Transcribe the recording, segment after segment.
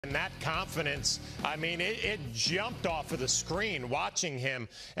And that confidence, I mean, it jumped off of the screen watching him.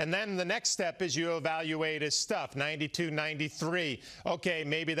 And then the next step is you evaluate his stuff, 92, 93. Okay,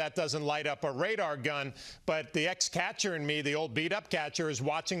 maybe that doesn't light up a radar gun, but the ex-catcher in me, the old beat-up catcher, is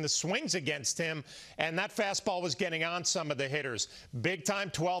watching the swings against him, and that fastball was getting on some of the hitters. Big-time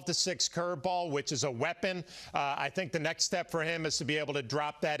 12-6 curveball, which is a weapon. I think the next step for him is to be able to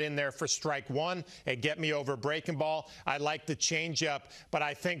drop that in there for strike one and get me over a breaking ball. I like the changeup, but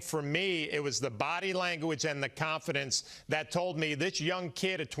I think for me, it was the body language and the confidence that told me this young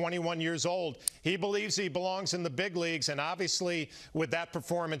kid at 21 years old, he believes he belongs in the big leagues, and obviously with that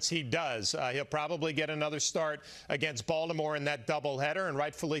performance, he does. He'll probably get another start against Baltimore in that doubleheader, and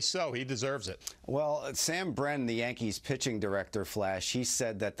rightfully so. He deserves it. Well, Sam Brennan, the Yankees pitching director, Flash, he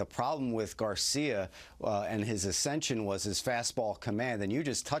said that the problem with Garcia and his ascension was his fastball command, and you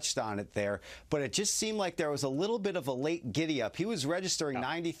just touched on it there, but it just seemed like there was a little bit of a late giddy-up. He was registering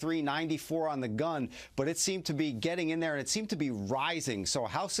 93, 94 on the gun, but it seemed to be getting in there, and it seemed to be rising. So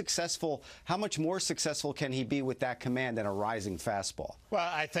how much more successful can he be with that command than a rising fastball? Well,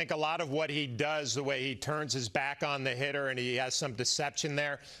 I think a lot of what he does, the way he turns his back on the hitter and he has some deception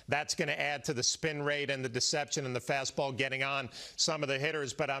there, that's going to add to the spin rate and the deception and the fastball getting on some of the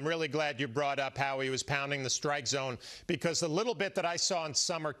hitters. But I'm really glad you brought up how he was pounding the strike zone, because the little bit that I saw in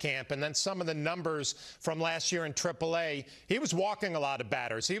summer camp and then some of the numbers from last year in AAA, he was walking a lot of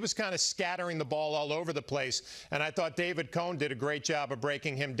batters. He was kind of scattering the ball all over the place, and I thought David Cone did a great job of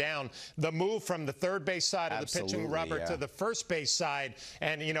breaking him down. The move from the third base side of the pitching rubber to the first base side,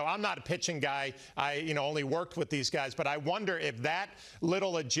 and, you know, I'm not a pitching guy. I, only worked with these guys, but I wonder if that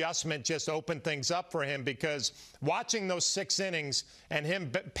little adjustment just opened things up for him, because watching those 6 innings and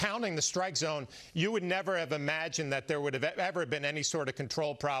him pounding the strike zone, you would never have imagined that there would have ever been any sort of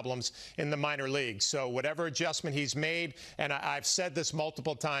control problems in the minor leagues. So whatever adjustment he's made, and I've said this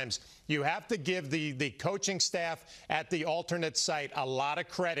multiple times, you have to give the coaching staff at the alternate site a lot of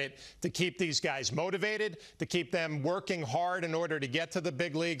credit to keep these guys motivated, to keep them working hard in order to get to the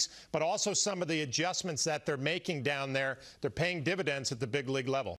big leagues, but also some of the adjustments that they're making down there, they're paying dividends at the big league level.